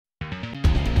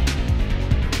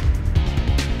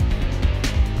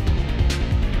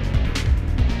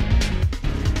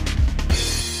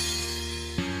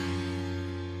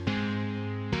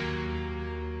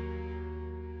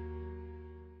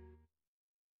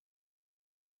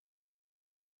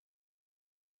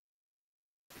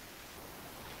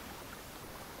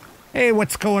Hey,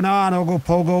 what's going on?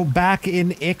 OGOPOGO back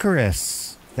in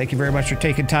Icarus. Thank you very much for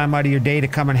taking time out of your day to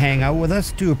come and hang out with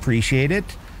us. Do appreciate it.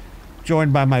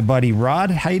 Joined by my buddy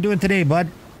Rod. How you doing today, bud?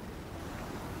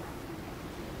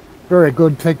 Very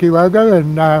good, thank you, Ogo,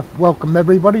 and welcome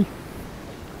everybody.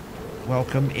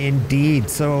 Welcome indeed.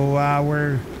 So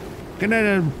we're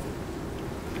gonna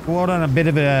go out on a bit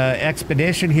of an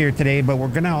expedition here today, but we're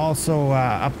gonna also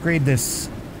upgrade this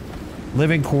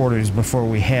living quarters before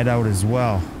we head out as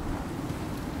well.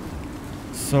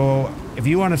 So if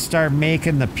you want to start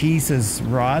making the pieces,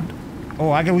 Rod.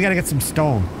 Oh, we gotta get some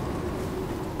stone.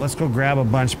 Let's go grab a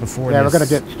bunch before Yeah, this. we're going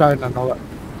to get stone and all that.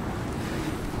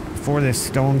 Before this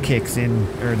stone kicks in,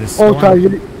 or this storm.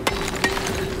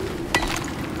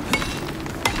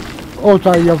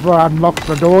 Also, you've unlocked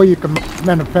the door. You can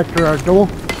manufacture a door.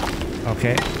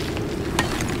 Okay.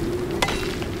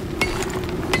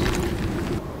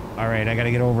 All right, I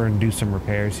gotta get over and do some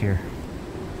repairs here.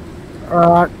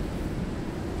 All right.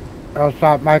 I'll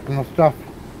start making the stuff.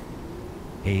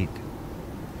 8.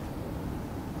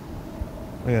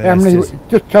 Look at How this, many?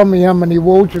 Just tell me how many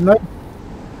walls you need.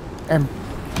 And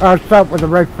I'll start with the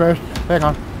roof first. Hang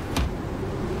on.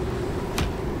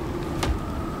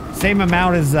 Same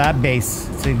amount as that base.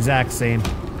 It's the exact same.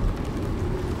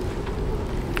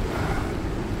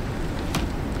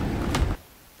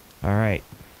 All right.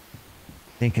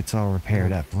 I think it's all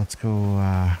repaired up. Let's go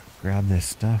grab this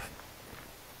stuff.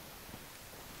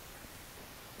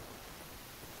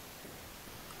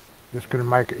 Just going to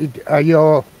make it. Are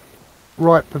you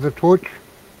right for the torch?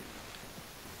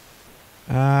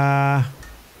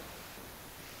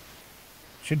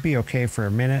 Should be okay for a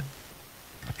minute.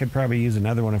 I could probably use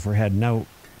another one if we're heading out.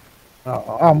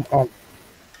 No, I'm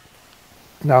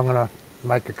going to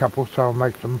make a couple, so I'll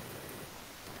make some.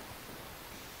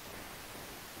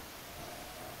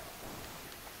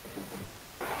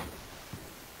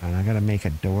 And I gotta make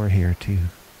a door here too.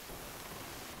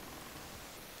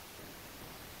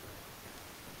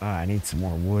 I need some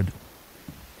more wood.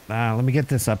 Let me get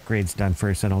this upgrades done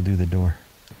first, and I'll do the door.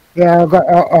 Yeah, I've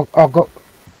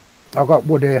got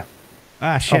wood here.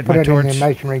 Ah, shit! I'll put it in the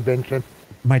masonry bench then.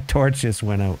 My torch just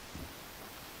went out.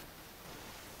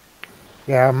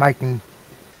 Yeah, I'm making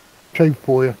 2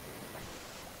 for you.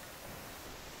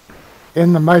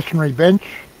 In the masonry bench,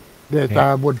 there's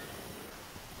wood.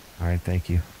 All right, thank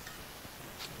you.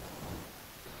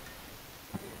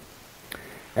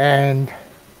 And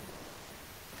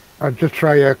I'll just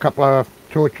show you a couple of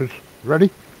torches. Ready?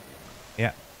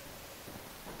 Yeah.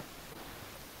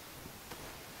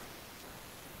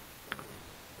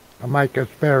 I'll make a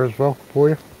spare as well for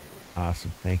you.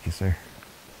 Awesome, thank you, sir.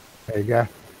 There you go.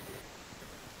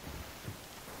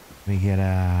 Let me get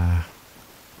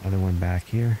another one back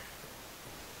here.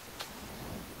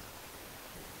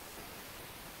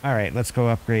 All right, let's go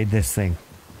upgrade this thing.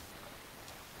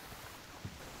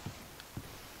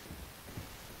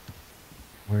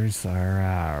 Where's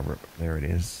our, there it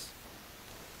is.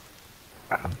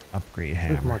 Upgrade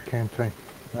hammer. Here's my canteen.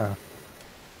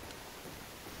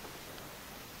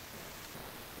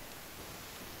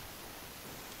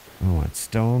 Oh, it's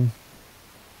stone.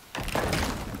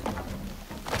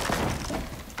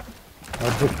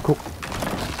 I'll just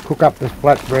cook up this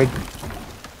flatbread.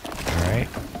 All right.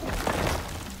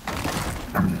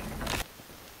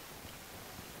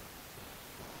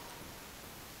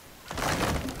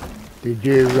 Did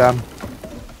you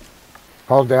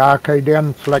hold the arcade down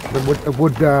and select the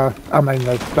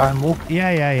stone wall?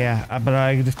 Yeah. But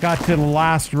I just got to the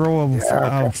last row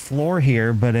of floor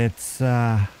here, but it's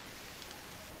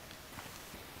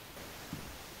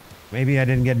maybe I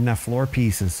didn't get enough floor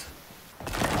pieces.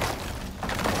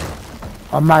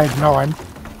 I made 9.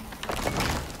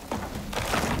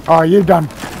 Oh, you done?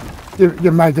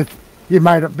 You made it. You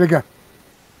made it bigger.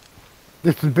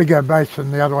 This is a bigger base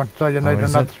than the other one, so you need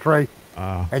another 3.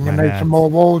 Oh, and you need some more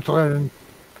walls. And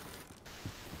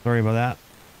sorry about that.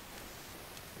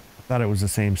 I thought it was the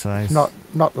same size. Not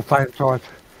the same size.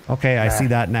 Okay, I see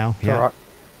that now. It's yeah. all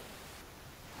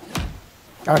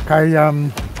right. Okay.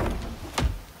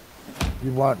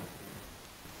 You want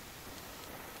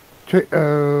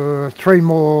 3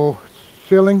 more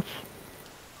ceilings?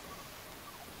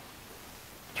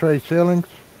 3 ceilings.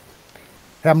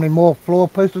 How many more floor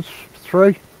pieces?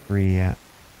 3? 3, yeah.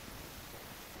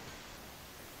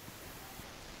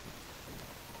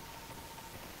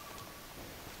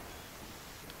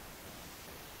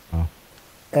 Oh.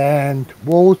 And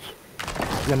walls,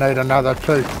 you need another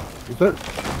 2, is it?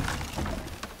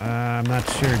 I'm not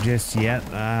sure just yet.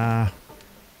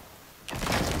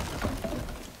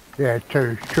 Yeah,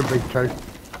 2. Should be 2.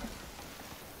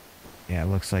 Yeah, it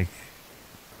looks like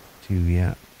 2,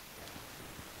 yeah.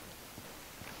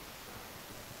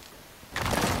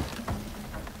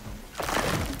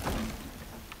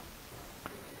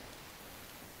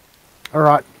 All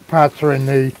right, parts are in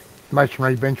the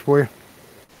masonry bench for you.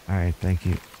 All right, thank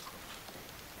you.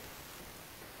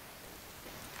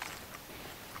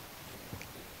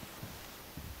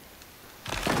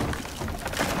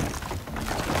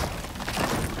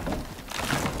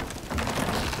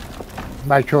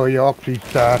 Make sure your oxy's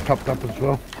topped up as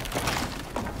well.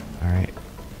 All right.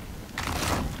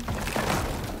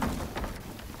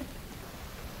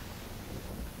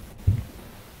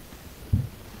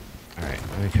 All right,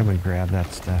 let me come and grab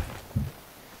that stuff.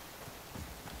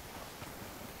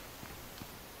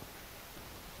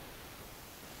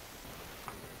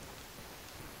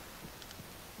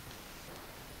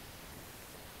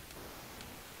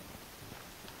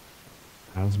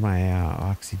 How's my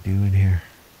oxy doing here?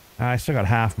 I still got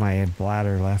half my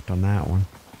bladder left on that one.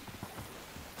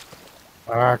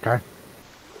 Okay.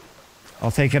 I'll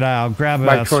take it. I'll grab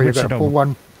Make sure you switch got a it full over.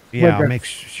 one. Yeah, I'll make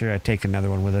sure I take another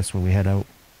one with us when we head out.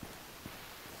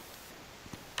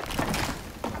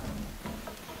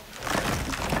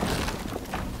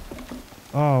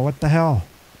 Oh, what the hell?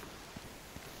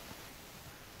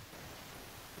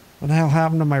 What the hell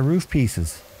happened to my roof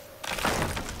pieces?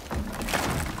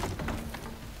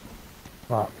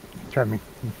 Right, show me.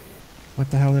 What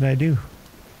the hell did I do?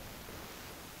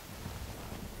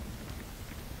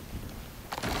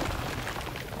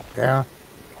 Yeah.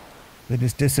 They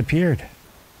just disappeared.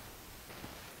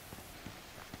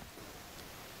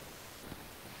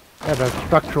 Had a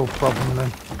structural problem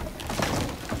then.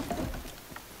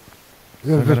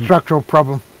 There's a structural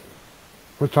problem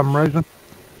for some reason.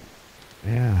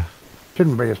 Yeah.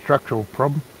 Shouldn't be a structural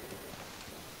problem.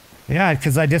 Yeah,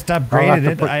 because I just upgraded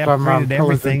it. I upgraded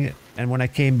pillars everything, and when I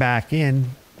came back in,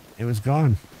 it was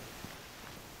gone.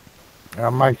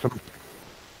 I'll make some.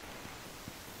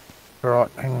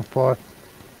 Alright, hang on 5.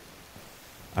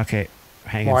 Okay,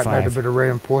 hang on Might 5. need a bit of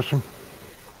reinforcing.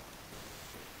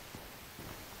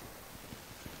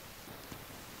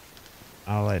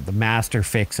 I'll let the master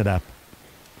fix it up.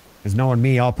 Because knowing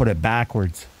me, I'll put it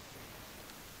backwards.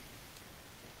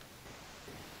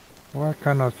 Why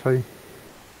can't I see?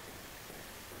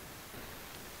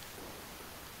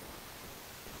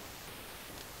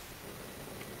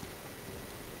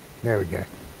 There we go.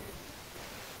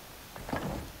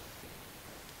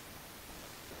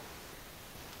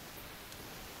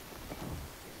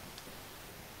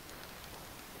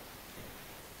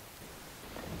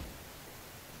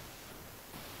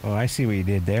 Oh, I see what you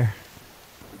did there.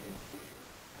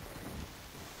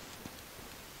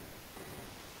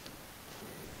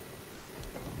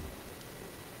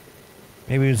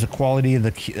 Maybe it was the quality of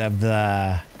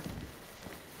the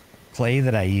clay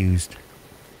that I used.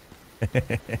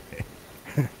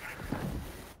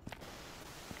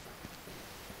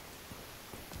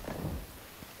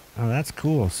 Oh, that's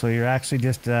cool. So you're actually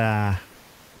just helping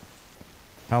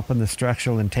the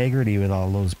structural integrity with all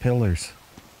those pillars.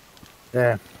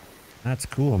 Yeah. That's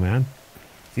cool, man.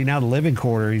 See, now the living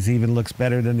quarters even looks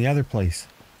better than the other place.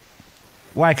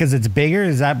 Why? Because it's bigger?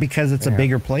 Is that because it's a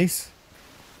bigger place?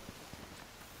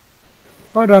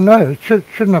 I don't know. It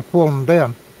shouldn't have fallen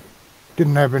down.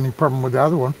 Didn't have any problem with the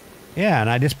other one. Yeah, and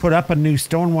I just put up a new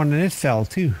stone one and it fell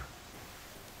too.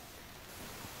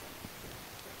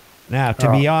 Now,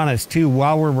 to be honest, too,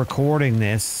 while we're recording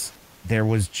this, there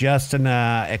was just an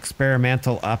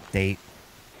experimental update.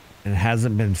 And it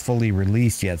hasn't been fully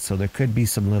released yet, so there could be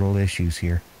some little issues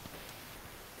here.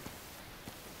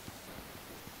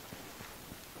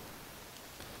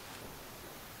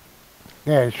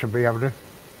 Yeah, it should be able to.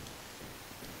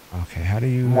 Okay, how do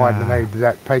you... Might need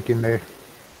that peak in there.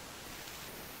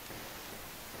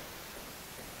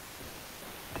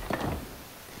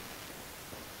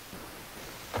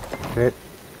 That's it.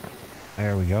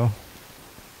 There we go.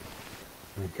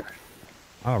 Okay.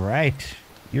 All right.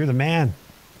 You're the man.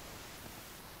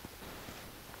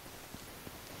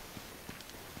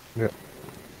 Yep.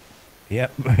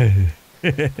 Yep.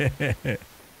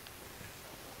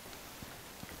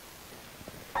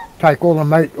 Take all the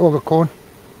meat, all the corn.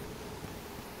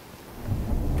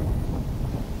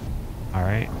 All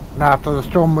right. And after the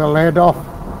storm, we'll land off.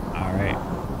 All right.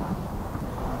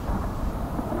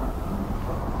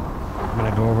 I'm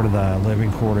going to go over to the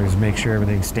living quarters, make sure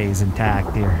everything stays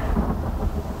intact here.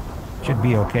 Should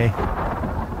be okay.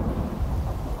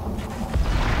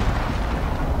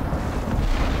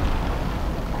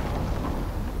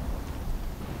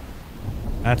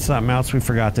 That's something else we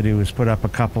forgot to do, is put up a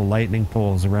couple lightning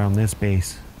poles around this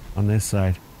base on this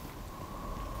side.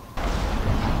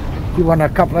 You want a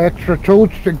couple of extra tools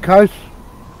in case?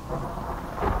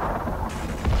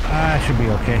 Should be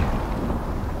okay.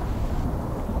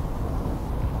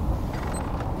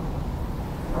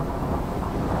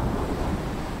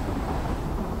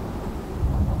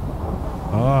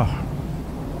 Oh,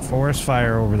 forest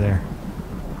fire over there.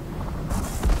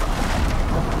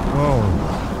 Whoa.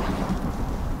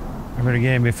 I better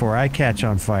get in before I catch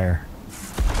on fire.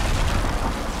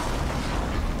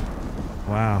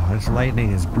 Wow, this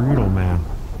lightning is brutal, man.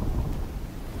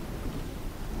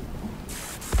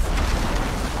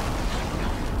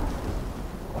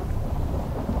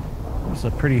 It's a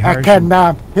pretty harsh... I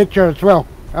can hit you as well.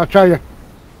 I'll show you.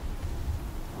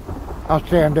 I'll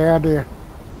stand down there.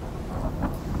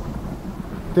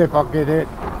 See if I can get it.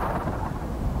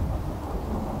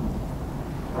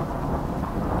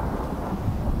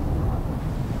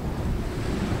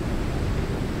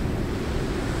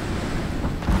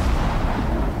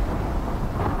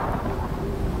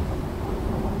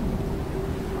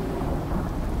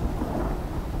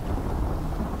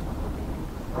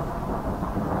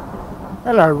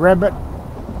 Hello, rabbit.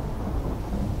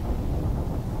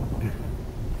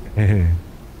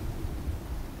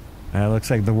 Looks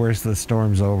like the worst of the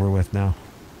storm's over with now.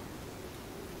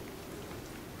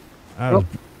 That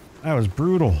was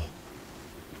brutal.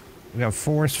 We got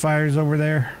forest fires over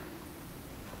there.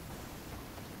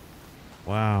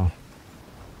 Wow.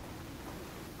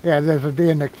 Yeah, there's a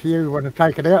deer next to you. You want to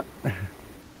take it out?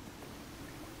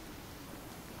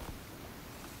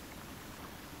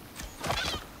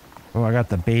 Oh, I got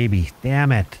the baby.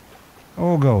 Damn it.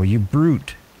 Ogo, you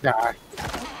brute. Yeah.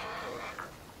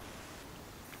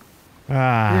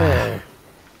 Ah. Yeah.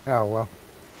 Oh, well.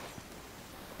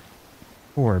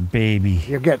 Poor baby.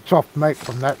 You get soft meat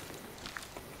from that.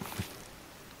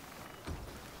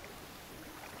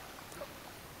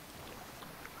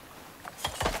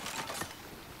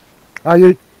 Oh,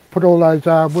 you put all those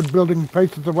wood building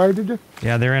pieces away, did you?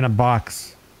 Yeah, they're in a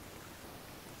box.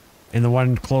 In the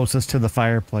one closest to the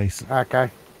fireplace.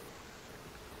 Okay.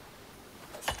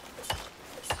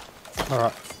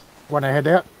 Alright. Want to head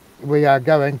out? We are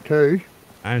going to...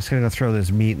 I'm just going to go throw this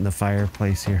meat in the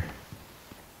fireplace here.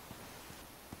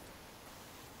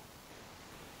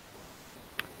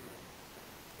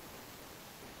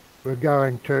 We're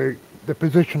going to the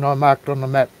position I marked on the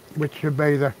map, which should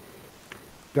be the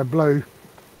blue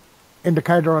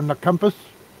indicator on the compass.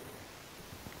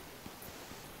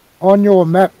 On your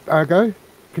map, Ogo,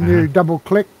 can you double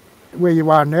click where you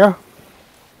are now?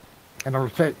 And it'll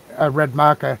set a red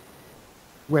marker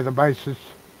where the base is.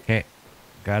 Okay,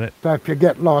 got it. So if you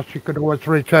get lost, you could always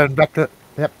return back to,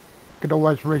 yep, you could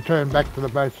always return back to the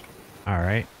base.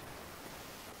 Alright.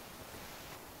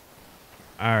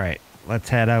 Alright, let's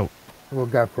head out. We'll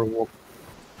go for a walk.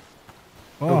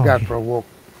 Oh, We'll go for a walk.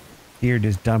 Deer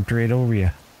just dumped right over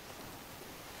you.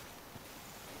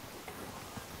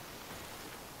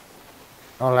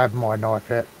 I'll have my knife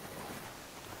out.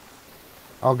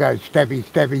 I'll go stabby,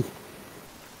 stabby.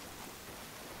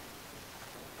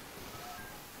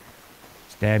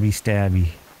 Stabby, stabby.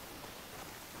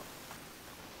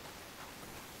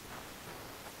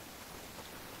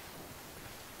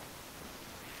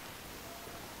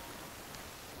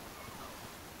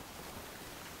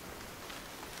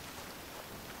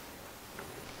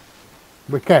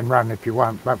 We can run if you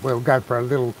want, but we'll go for a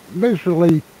little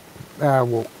leisurely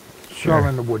walk. Sure. Stroll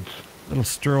in the woods. Little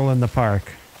stroll in the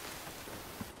park.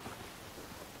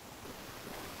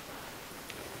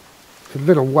 It's a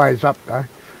little ways up though.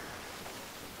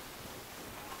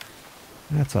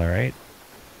 That's alright.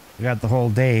 We got the whole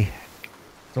day.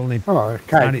 It's only... Oh,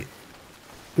 okay.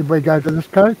 Did we go to this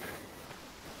cave?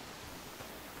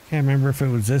 Can't remember if it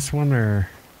was this one or...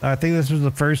 I think this was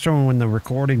the first one when the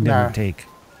recording didn't take.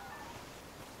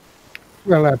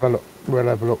 We'll have a look. We'll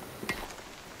have a look.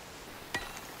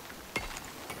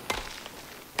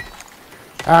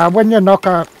 When you knock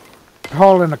a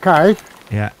hole in a cave,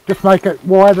 Yeah. just make it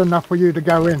wide enough for you to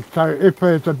go in. So if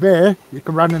there's a bear, you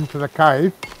can run into the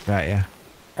cave. Got ya.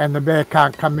 And the bear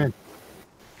can't come in.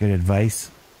 Good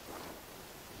advice.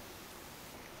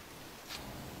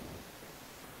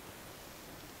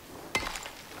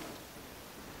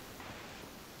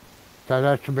 So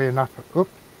that should be enough. Oop,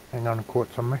 hang on, I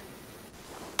caught something.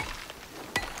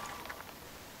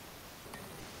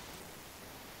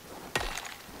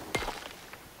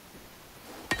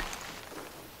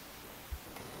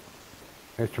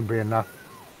 That should be enough.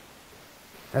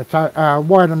 It's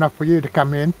wide enough for you to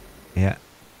come in, Yeah.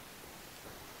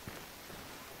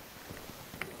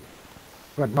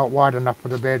 but not wide enough for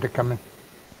the bear to come in.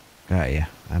 Got ya.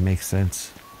 That makes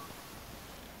sense.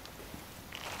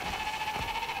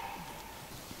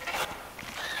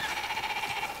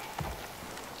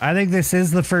 I think this is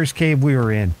the first cave we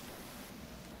were in.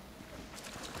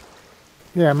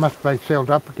 Yeah, it must be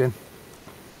sealed up again.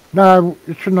 No,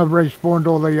 it shouldn't have respawned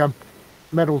all the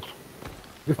metals.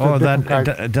 Just Oh, that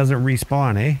it doesn't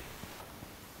respawn, eh?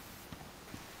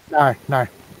 No, no.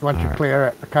 Once you Alright. clear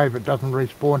out the cave, it doesn't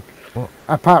respawn. Well,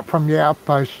 Apart from your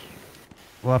outposts.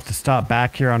 we'll have to stop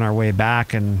back here on our way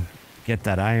back and get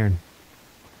that iron.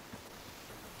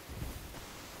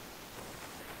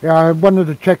 Yeah, I wanted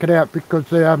to check it out because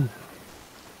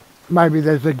maybe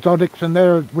there's exotics in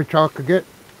there which I could get.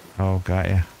 Oh, got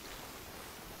ya.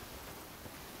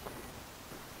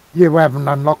 You haven't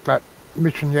unlocked that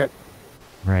mission yet,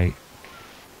 Right.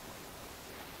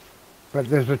 but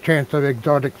there's a chance of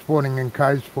exotics spawning in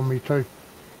caves for me too.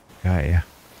 Got ya.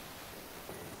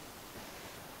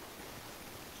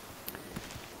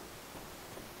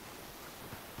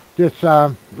 This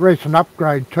recent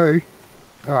upgrade too,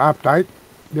 or update,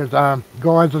 there's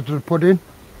geysers to put in.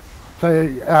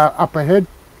 See up ahead,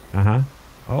 Uh-huh.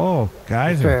 Oh,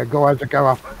 guys. see a geyser go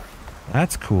up.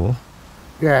 That's cool.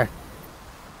 Yeah.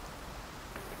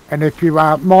 And if you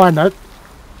mine it,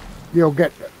 you'll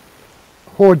get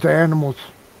hordes of animals.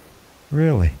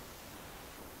 Really?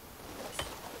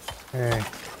 Yeah.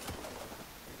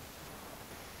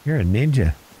 You're a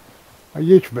ninja.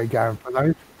 You should be going for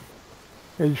those.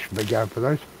 Yeah, you should be going for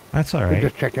those. That's all We'll right.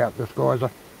 just check out this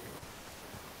geyser.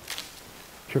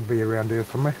 Should be around here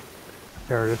somewhere.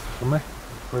 There it is somewhere.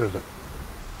 Where is it?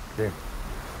 Yeah.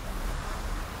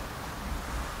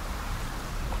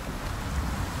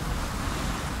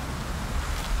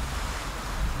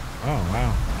 Oh,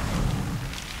 wow.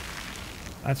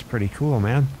 That's pretty cool,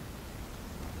 man.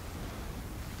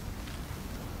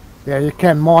 Yeah, you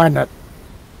can mine it.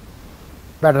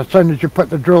 But as soon as you put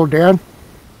the drill down,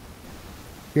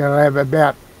 you'll have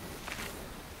about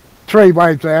 3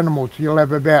 waves of animals. You'll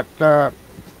have about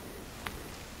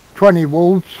 20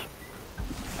 wolves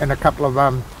and a couple of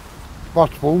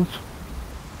boss wolves.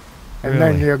 And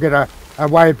then Really? you'll get a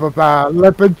wave of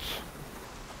leopards.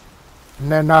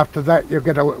 And then after that you'll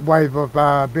get a wave of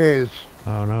bears.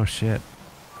 Oh, no shit.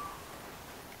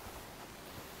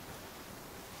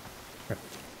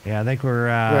 Yeah, I think We're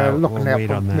we'll looking out wait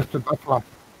for on that. Mr. Buffalo.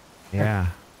 Yeah.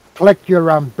 Collect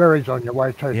your berries on your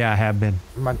way too. Yeah, I have been.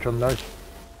 Munch on those.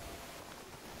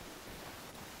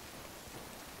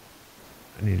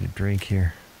 I need a drink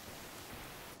here.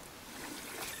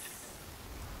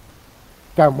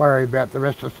 Don't worry about the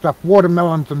rest of the stuff.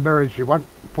 Watermelons and berries you want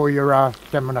for your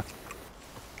stamina.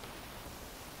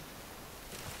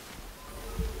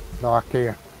 Like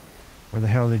here. Where the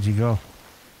hell did you go?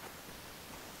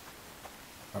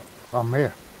 I'm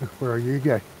here. Where are you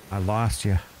go? I lost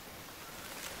you.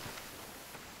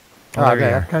 Oh, there you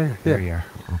there, are. okay, There yeah. you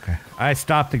are. Okay. I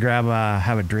stopped to grab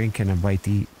have a drink and a bite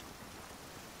to eat.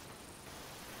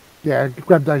 Yeah,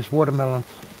 grab those watermelons.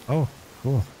 Oh,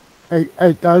 cool.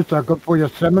 Eat those, they're good for your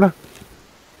stamina.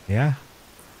 Yeah.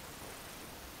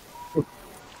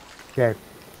 Yeah,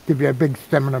 give you a big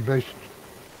stamina boost.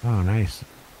 Oh, nice.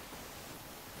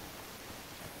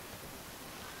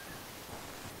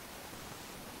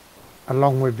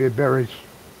 Along with your berries.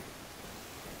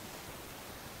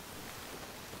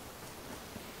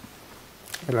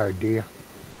 Hello, dear.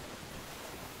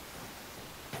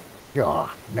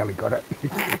 Oh, nearly got it.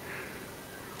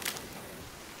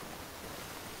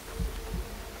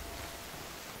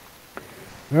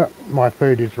 Yeah, my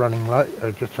food is running low.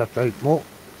 I just have to eat more.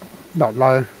 Not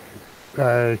low.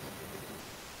 The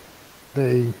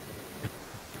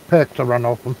perks are run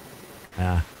off them.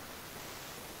 Yeah.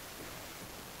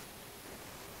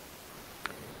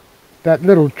 That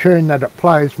little tune that it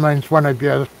plays means one of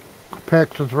your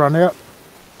perks has run out.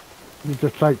 You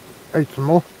just eat some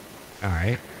more. All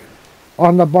right.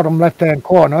 On the bottom left hand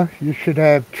corner, you should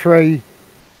have 3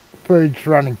 foods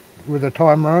running with a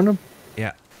timer on them.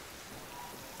 Yeah.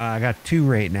 I got 2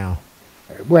 right now.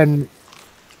 When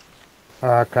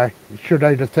okay, you should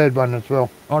eat a 3rd one as well.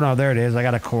 Oh, no, there it is. I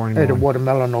got a corn Eat a going.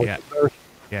 watermelon or Yeah. berries.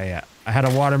 Yeah, yeah. I had a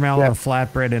watermelon, Yeah. a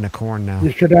flatbread, and a corn now.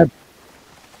 You should have.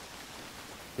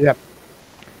 Yep.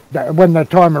 When the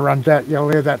timer runs out, you'll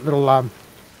hear that little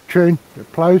tune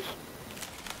that plays.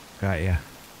 Got ya.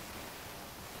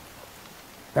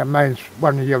 That means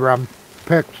one of your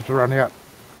perks has run out.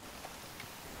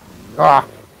 Ah,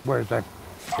 where is that?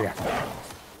 Yeah.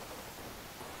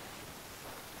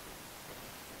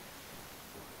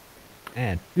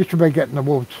 Man. You should be getting the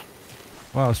wolves.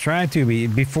 Well, I was trying to be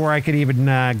before I could even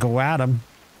go at them.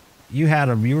 You had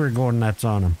them. You were going nuts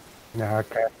on them. Yeah,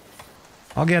 okay.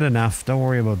 I'll get enough. Don't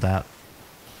worry about that.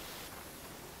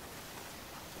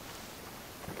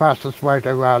 Fastest way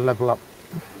to level up.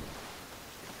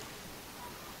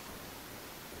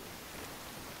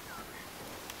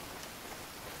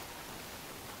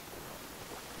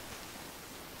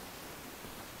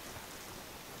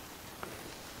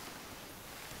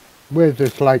 Where's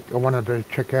this lake I wanted to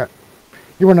check out?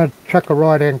 You want to check a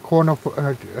right-hand corner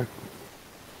for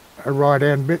a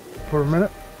right-hand bit for a minute?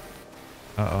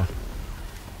 Uh-oh.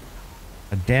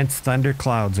 A dense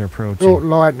thunderclouds are approaching. Oh,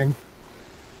 lightning.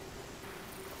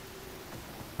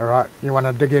 Alright, you want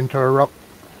to dig into a rock?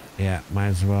 Yeah, might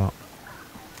as well.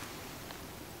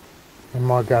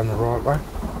 Am I going the right way?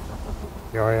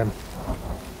 Yeah, I am.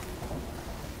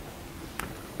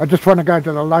 I just want to go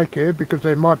to the lake here because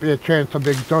there might be a chance of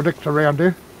exotics around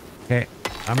here. Okay,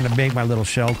 I'm gonna make my little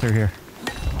shelter here.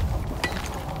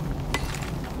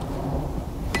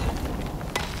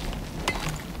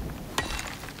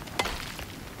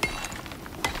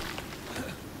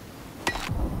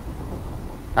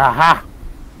 Aha!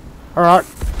 Alright.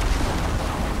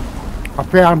 I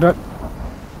found it.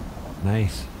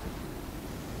 Nice.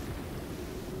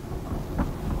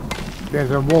 There's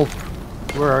a wolf.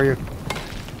 Where are you?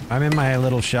 I'm in my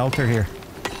little shelter here.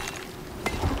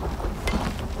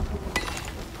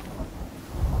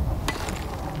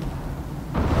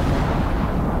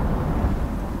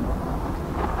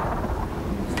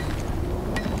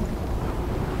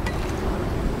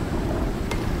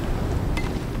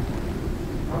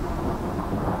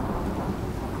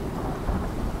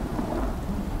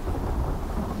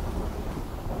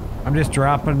 I'm just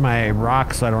dropping my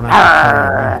rocks so I don't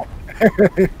have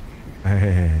to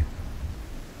carry.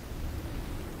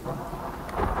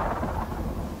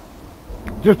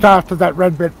 Just after that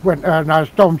red bit went, no,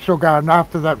 storm's still going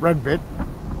after that red bit.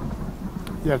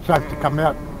 Yeah, it's safe to come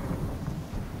out.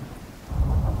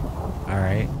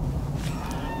 Alright.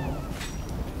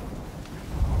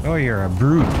 Oh, you're a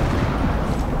brute.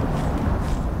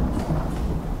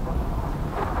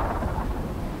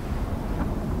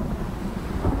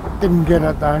 Didn't get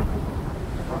it though.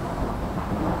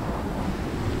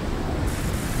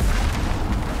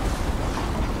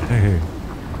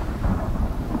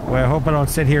 Well, I hope I don't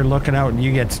sit here looking out and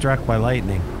you get struck by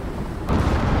lightning.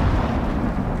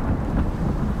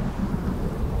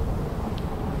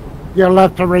 You'll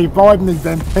have to revive me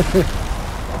then.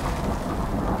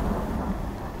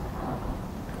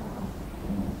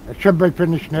 It should be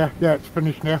finished now. Yeah, it's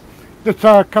finished now. Just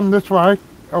come this way.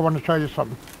 I want to show you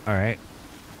something. Alright.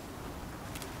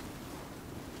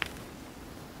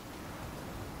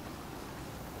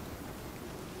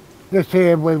 This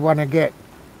here we want to get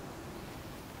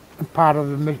part of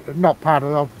the mission, not part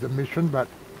of the mission, but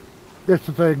this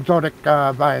is the exotic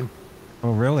vein.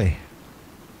 Oh, really?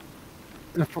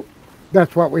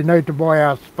 That's what we need to buy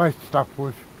our space stuff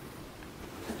with.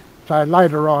 So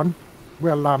later on,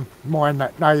 we'll mine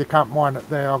that. No, you can't mine it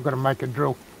there. I've got to make a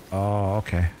drill. Oh,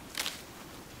 okay.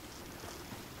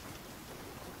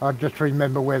 I'll just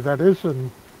remember where that is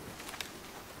and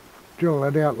drill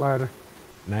it out later.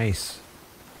 Nice.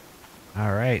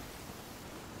 All right.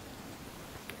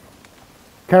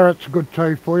 Carrots are good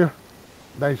too for you.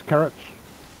 These carrots.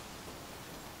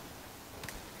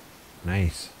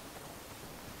 Nice.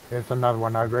 There's another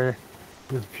one over here.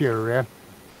 There's a few around.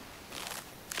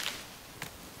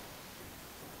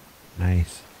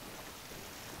 Nice.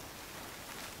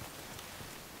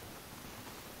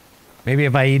 Maybe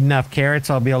if I eat enough carrots,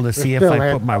 I'll be able to see if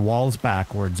I put my walls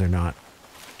backwards or not.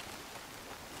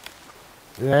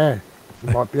 Yeah, you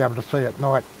might be able to see at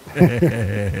night.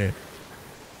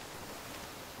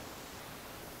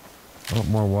 Oh,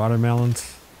 more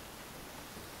watermelons.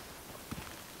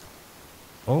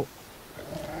 Oh.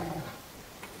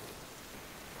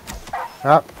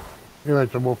 Up. Here's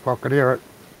the wolf. I could hear it.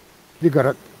 You got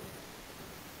it.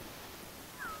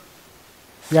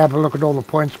 You have a look at all the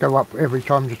points go up every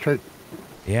time you shoot.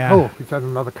 Yeah. Oh, is that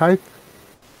another cave?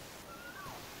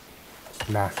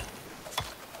 Nah.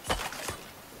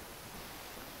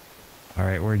 All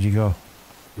right, where'd you go?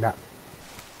 Nah.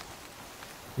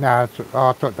 Nah, oh,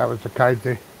 I thought that was the cave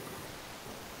there.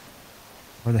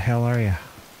 Where the hell are you?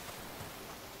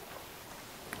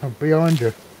 I'm behind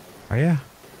you. Are you?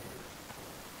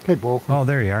 Keep walking. Oh,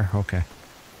 there you are. Okay.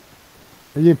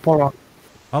 You pull on.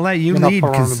 I'll let you You're lead. not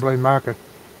pulling on the blue marker.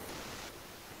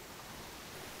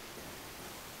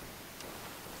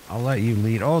 I'll let you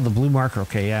lead. Oh, the blue marker.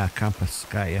 Okay, yeah, compass.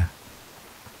 Got you.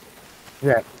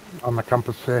 Yeah, on the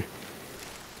compass there.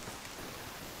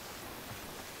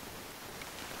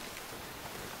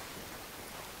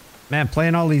 Man,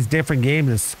 playing all these different games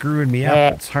is screwing me up.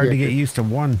 Yeah, It's hard to get used to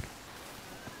one.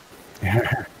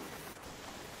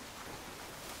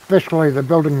 Especially the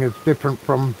building is different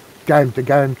from game to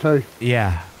game too.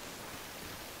 Yeah.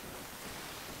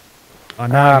 Oh,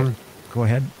 no. Go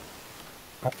ahead.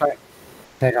 Okay.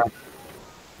 Hang on.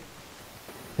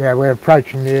 Yeah, we're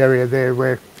approaching the area there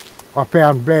where I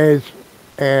found bears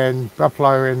and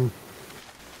buffalo in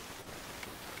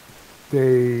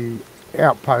the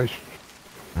outpost.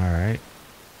 All right.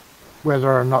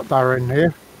 whether or not they're in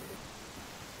here.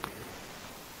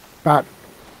 But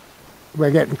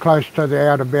we're getting close to the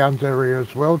out of bounds area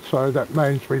as well, so that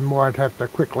means we might have to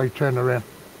quickly turn around.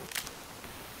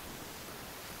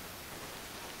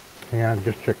 Hang on,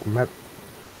 just check the map.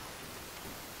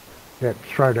 Yep,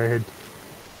 straight ahead.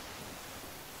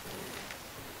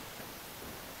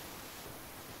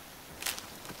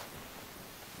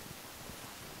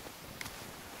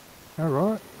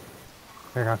 Alright.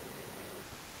 Hang on.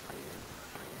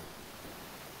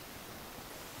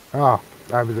 Oh,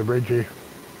 over the bridge here.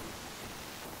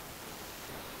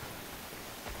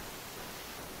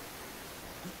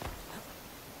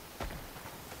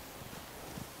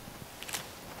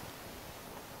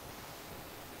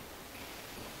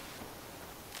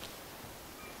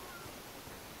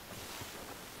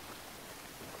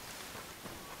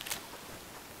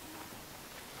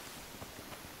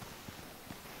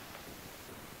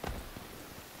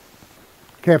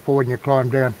 Careful when you climb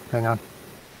down. Hang on.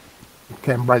 You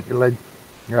can break your leg.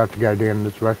 You have to go down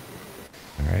this way.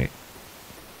 All right.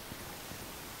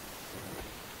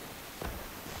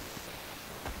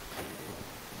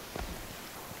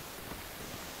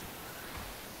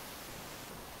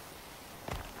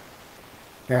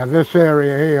 Now this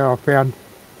area here I found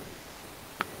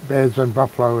bears and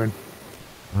buffalo in.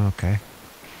 Okay.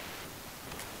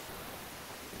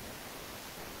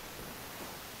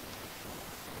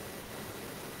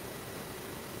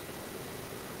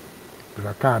 But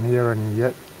I can't hear any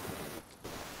yet.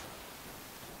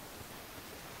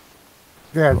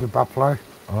 There's a buffalo.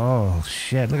 Oh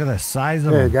shit! Look at the size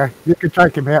of There you him. go. You can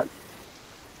take him out.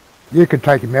 You can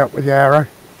take him out with your arrow.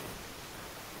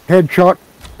 Headshot.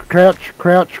 Crouch,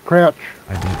 crouch, crouch.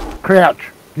 I do.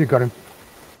 Crouch. You got him.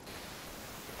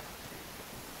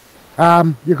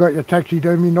 You got your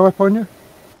taxidermy knife on you?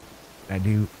 I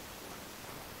do.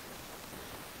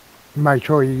 Make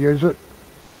sure you use it.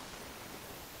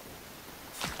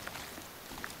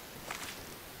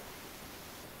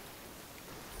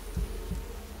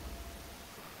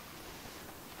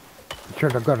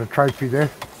 Should have got a trophy there.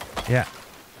 Yeah.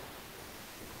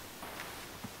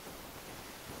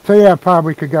 See how far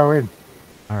we could go in.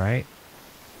 All right.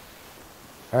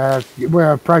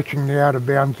 We're approaching the out of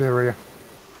bounds area.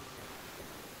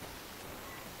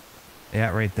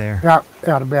 Yeah, right there. Yeah,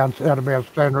 out of bounds,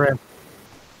 turn around.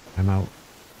 I'm out.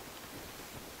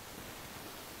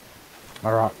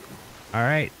 Alright. All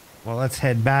right. Well, let's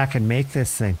head back and make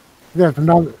this thing. There's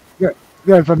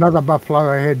another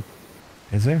buffalo ahead.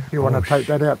 Is there? You want to take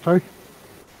that out too?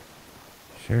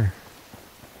 Sure.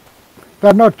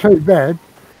 They're not too bad.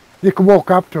 You can walk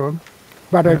up to them,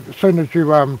 but as soon as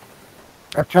you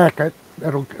attack it,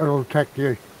 it'll attack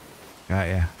you. Got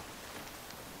ya.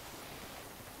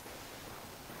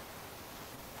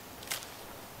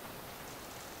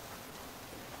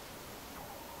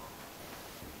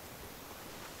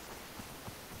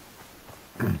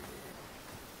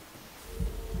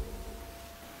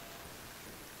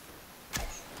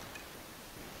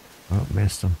 Oh,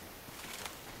 missed him.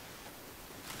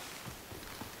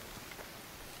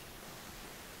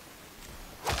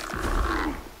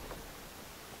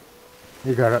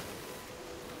 You got it.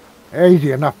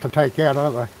 Easy enough to take out,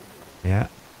 aren't they? Yeah.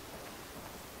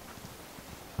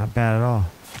 Not bad at all.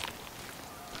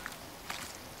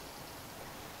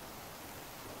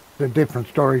 It's a different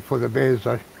story for the bears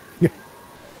though.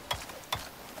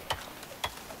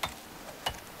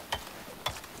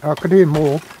 I could hear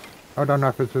more. I don't know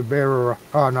if it's a bear or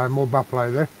oh no, more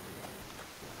buffalo there.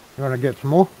 You want to get some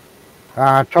more?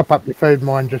 Chop up your food,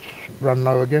 mine just run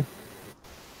low again.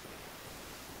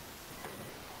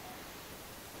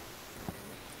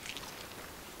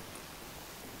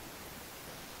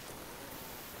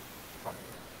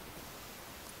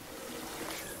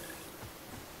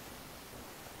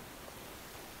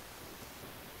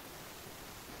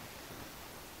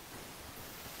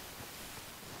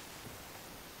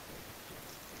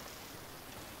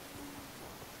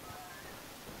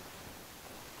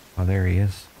 Oh, there he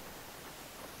is.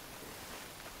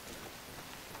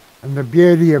 And the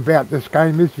beauty about this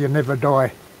game is you never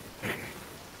die.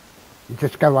 You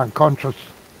just go unconscious.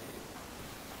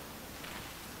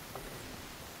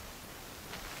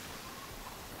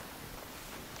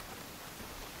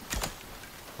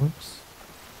 Oops.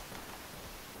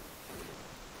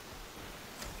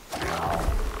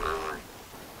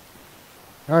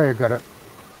 Oh, you got it.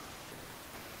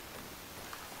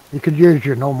 You could use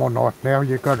your normal knife now.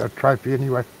 You've got a trophy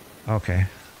anyway. Okay.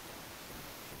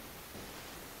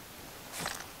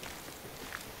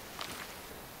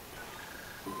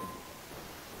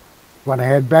 Want to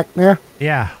head back now?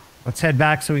 Yeah. Let's head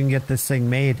back so we can get this thing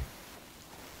made.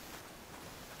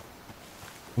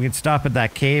 We could stop at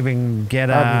that cave and get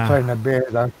I haven't seen a bear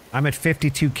though. I'm at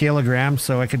 52 kilograms,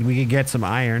 so we could get some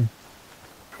iron.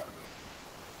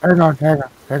 Hang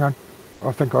on.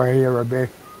 I think I hear a bear.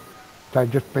 So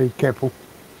just be careful.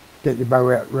 Get your bow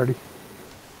out ready.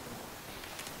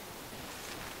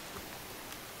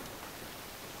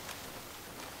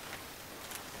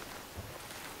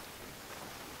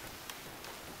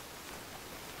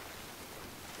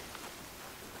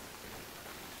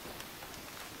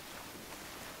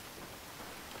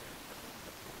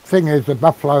 Thing is, the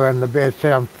buffalo and the bear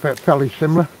sound fairly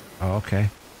similar. Oh, okay.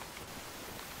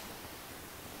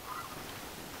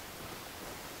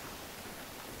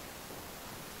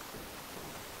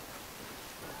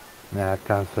 No, I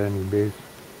can't see any bears.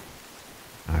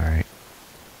 All right.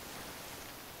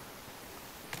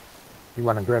 You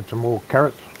want to grab some more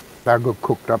carrots? They're good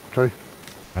cooked up too.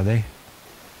 Are they?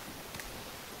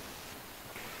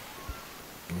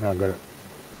 I got it.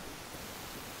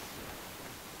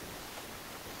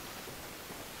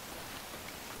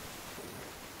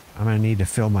 I'm gonna need to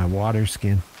fill my water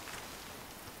skin.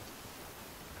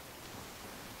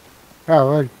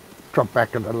 Oh, I dropped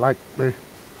back in the lake there.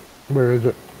 Where is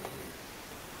it?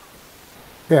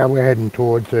 Yeah, we're heading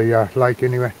towards the lake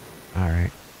anyway. All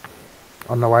right.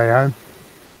 On the way home.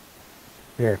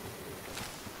 Yeah.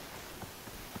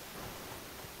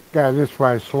 Go this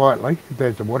way slightly.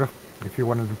 There's the water. If you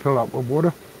wanted to fill up with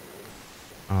water.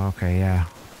 Oh, okay, yeah.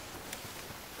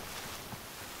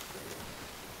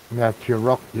 And that's your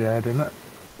rock you had in it.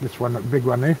 This one, that big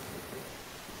one there.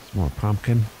 Some more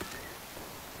pumpkin.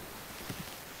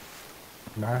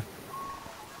 No.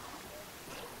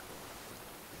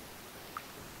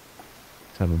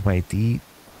 Let's have a bite to eat.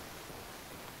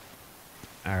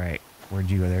 All right. Where'd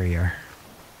you go? There you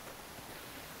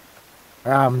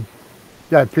are.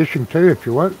 Go fishing too if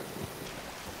you want.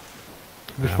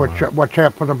 Just watch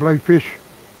out for the bluefish.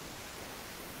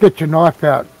 Get your knife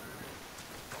out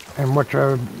and watch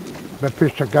the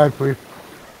fish that go for you.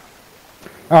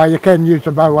 You can use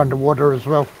the bow underwater as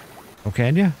well. Oh,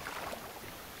 can you?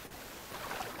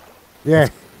 Yeah.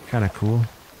 Kind of cool.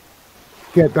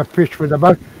 Get the fish with the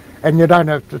bow. And you don't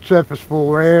have to surface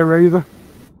for air either.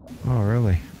 Oh,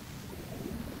 really?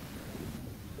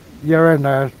 You're in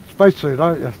a spacesuit,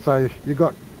 aren't you? So you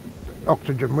got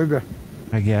oxygen with you.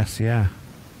 I guess, yeah.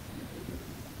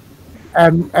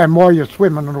 And while you're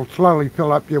swimming, it'll slowly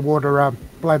fill up your water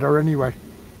bladder anyway.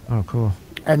 Oh, cool.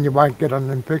 And you won't get an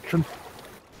infection.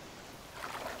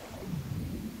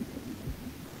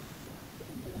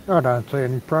 I don't see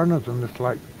any piranhas in this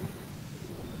lake.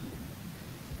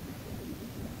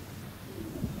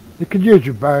 You could use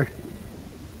your bow.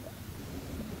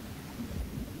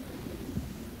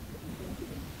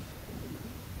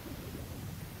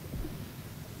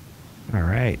 All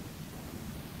right.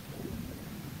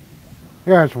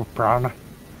 Yeah, it's a piranha.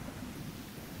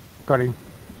 Got him.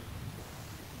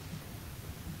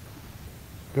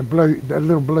 The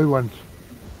little blue ones.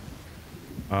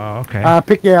 Oh, okay.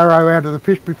 Pick your arrow out of the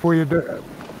fish before you do it.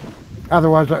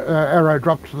 Otherwise, the arrow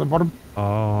drops to the bottom.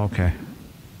 Oh, okay.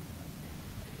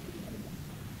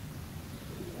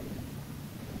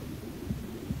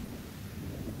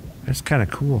 That's kind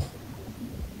of cool.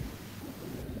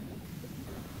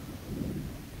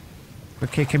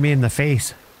 Quit kicking me in the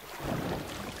face.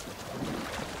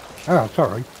 Oh,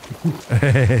 sorry.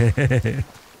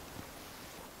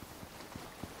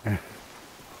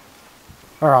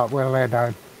 All right, we'll lay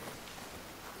down.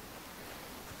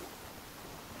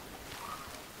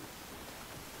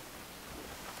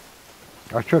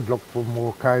 I should look for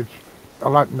more caves.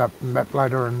 I'll open up the map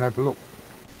later and have a look.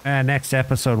 Next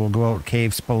episode, we'll go out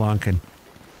cave spelunking.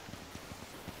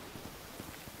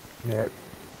 Yeah.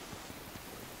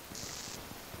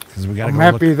 Because we gotta I'm go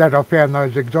happy that I found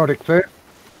those exotics there.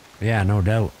 Yeah, no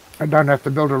doubt. I don't have to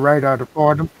build a radar to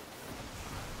find them.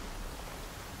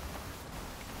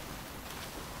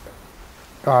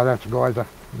 Oh, that's a geyser.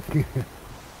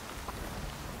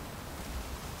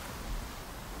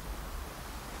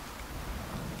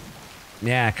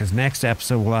 Yeah, because next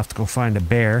episode, we'll have to go find a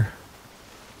bear.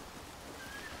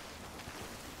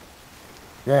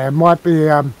 Yeah, it might be,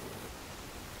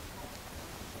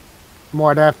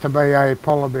 might have to be a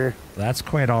polar bear. That's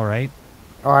quite all right.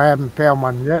 I haven't found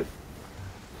one yet.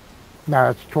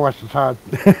 No, it's twice as hard.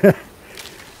 A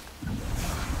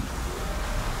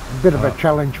bit of a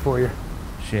challenge for you.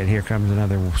 Shit, here comes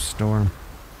another storm.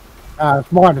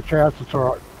 It's minor showers, it's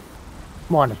alright.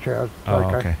 Minor showers, it's Oh,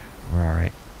 okay. okay. We're all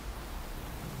right.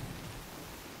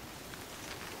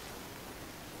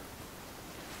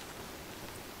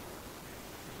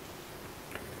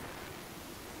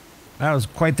 That was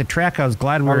quite the trek. I was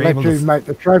glad we I'll were let able you to... make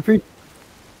the trophy.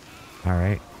 All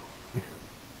right.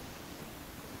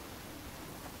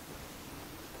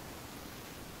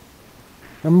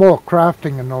 The more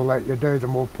crafting and all that you do, the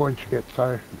more points you get,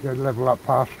 so you level up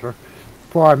faster.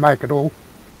 Try and make it all,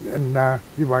 and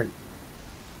you won't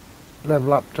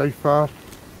level up too fast.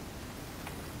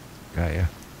 Got ya.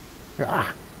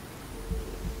 Ah.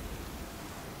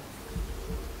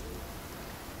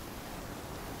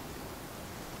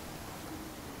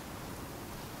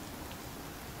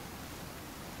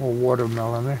 More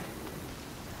watermelon there.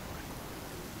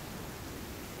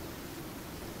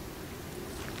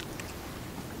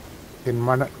 Didn't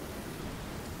want it.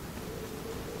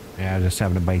 Yeah, just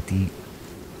having a bite to eat.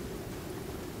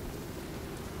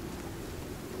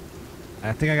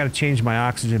 I think I gotta change my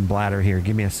oxygen bladder here.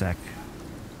 Give me a sec.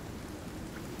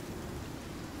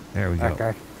 There we go.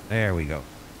 Okay. There we go.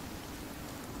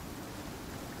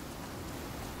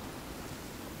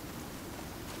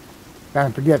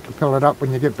 Don't forget to fill it up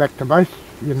when you get back to base.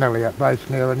 You're nearly at base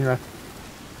now anyway.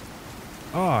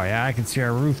 Oh, yeah, I can see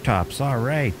our rooftops. All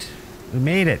right. We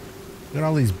made it. Look at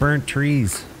all these burnt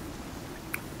trees.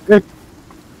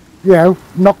 Yeah,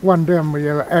 knock one down with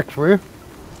your axe, will you?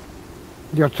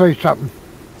 You'll see something.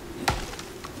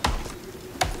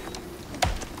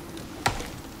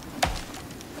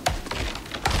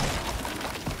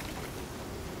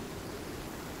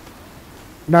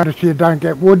 Notice you don't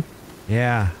get wood,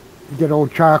 Yeah. you get all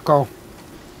charcoal.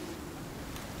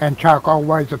 And charcoal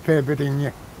weighs a fair bit in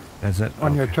you, That's it.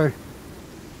 on you Okay. too.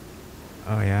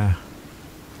 Oh, yeah.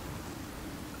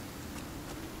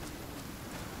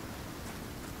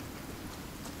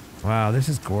 Wow, this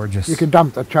is gorgeous. You can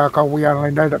dump the charcoal, we only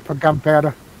need it for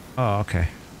gunpowder. Oh, okay.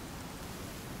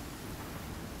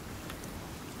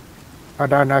 I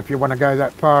don't know if you want to go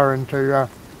that far into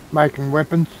making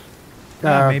weapons.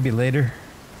 Maybe later.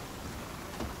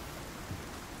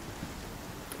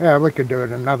 Yeah, we could do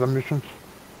it in other missions.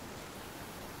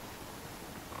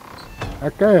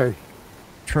 Okay.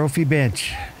 Trophy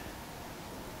bench.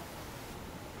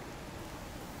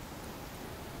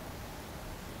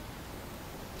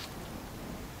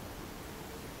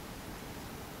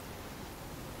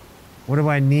 What do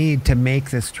I need to make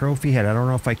this trophy head? I don't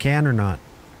know if I can or not.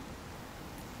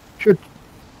 Should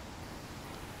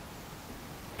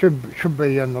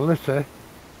be in the list there.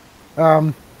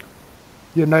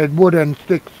 You need wood and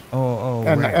sticks Oh,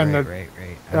 And- right, and right, the, right,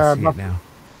 right. I see it now.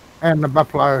 and the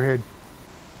buffalo head.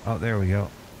 Oh, there we go.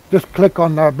 Just click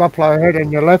on the buffalo head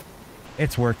on your left,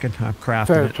 It's working. I'm so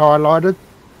crafting it's it. highlighted.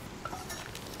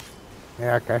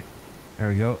 Yeah, okay. There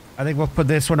we go. I think we'll put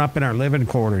this one up in our living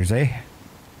quarters, eh?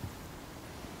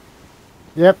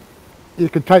 Yep. You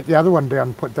could take the other one down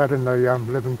and put that in the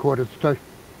living quarters too.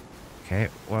 Okay.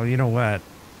 Well, you know what?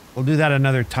 We'll do that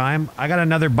another time. I got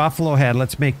another buffalo head.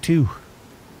 Let's make 2.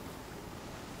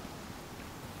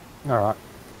 All right.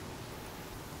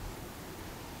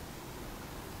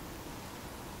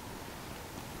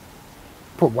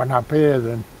 Put one up here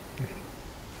then,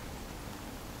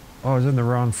 Oh, I was in the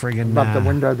wrong friggin' above the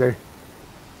window there.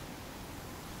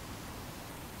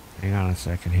 Hang on a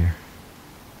second here.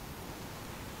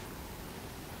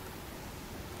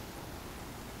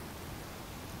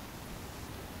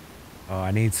 Oh,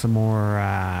 I need some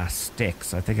more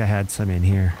sticks. I think I had some in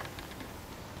here.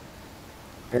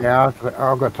 Yeah,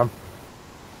 I've got some.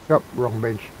 Yep, wrong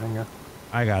bench. Hang on.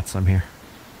 I got some here.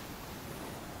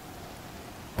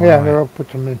 Yeah, Alright. there, I'll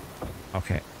put some in.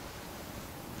 Okay.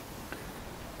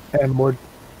 And wood.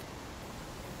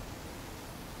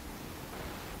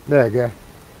 There you go.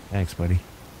 Thanks, buddy.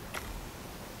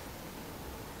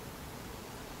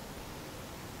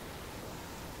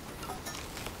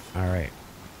 All right.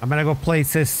 I'm going to go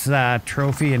place this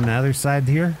trophy in the other side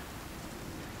here.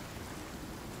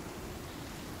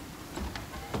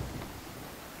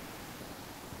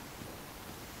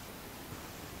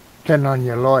 Turn on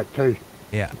your light too.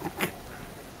 Yeah.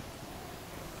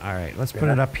 All right. Let's put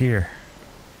it up here.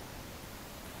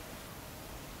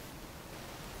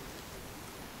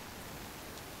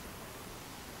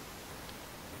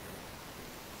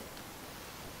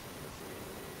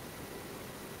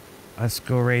 Let's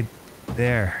go right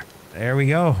there. There we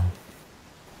go.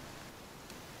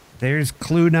 There's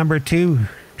clue number 2.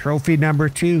 Trophy number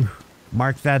 2.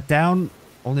 Mark that down.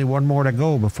 Only one more to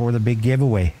go before the big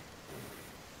giveaway.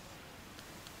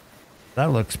 That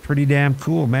looks pretty damn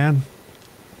cool, man.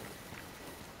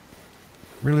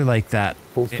 Really like that.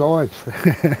 Full size.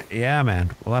 Yeah, man.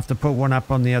 We'll have to put one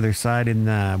up on the other side in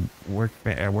the work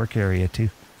area too.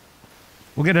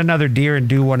 We'll get another deer and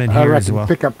do one in I here reckon as well.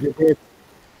 pick up your bed.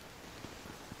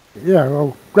 Yeah,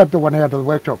 well, grab the one out of the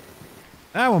workshop.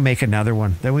 I will make another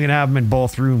one. Then we can have them in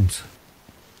both rooms.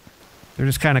 They're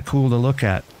just kind of cool to look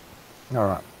at. All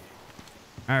right.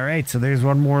 All right, so there's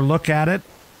one more look at it.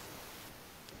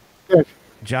 Yes.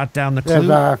 Jot down the There's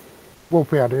clue. a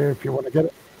wolf out here if you want to get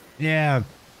it. Yeah,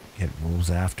 get wolves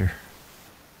after.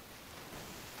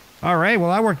 All right, well,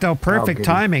 that worked out perfect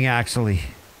timing, actually.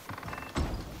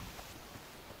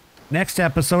 Next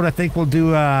episode, I think we'll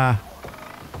do a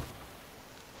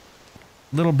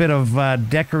little bit of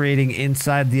decorating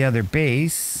inside the other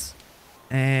base.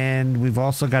 And we've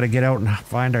also got to get out and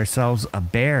find ourselves a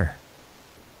bear.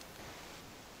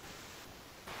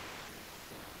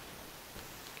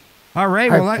 All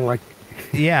right, Hopefully.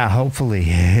 yeah, hopefully.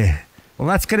 Well,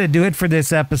 that's going to do it for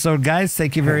this episode, guys.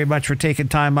 Thank you very much for taking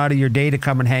time out of your day to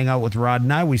come and hang out with Rod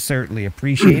and I. We certainly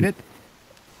appreciate it.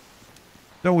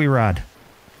 Don't we, Rod?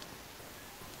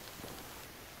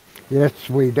 Yes,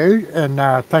 we do. And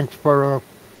thanks for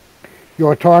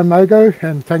your time, Ogo.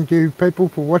 And thank you, people,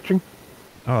 for watching.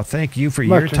 Oh, thank you for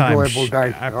your time. Enjoyable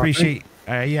day. I appreciate.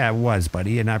 Yeah, it was,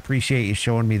 buddy, and I appreciate you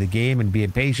showing me the game and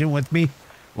being patient with me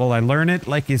while I learn it.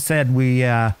 Like you said,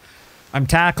 I'm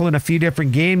tackling a few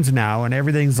different games now, and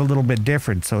everything's a little bit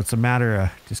different, so it's a matter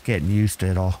of just getting used to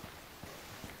it all.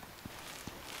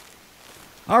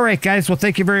 All right, guys. Well,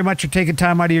 thank you very much for taking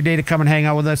time out of your day to come and hang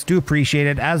out with us. Do appreciate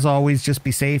it. As always, just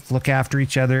be safe, look after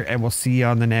each other, and we'll see you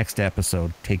on the next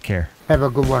episode. Take care. Have a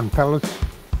good one, fellas.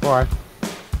 Bye.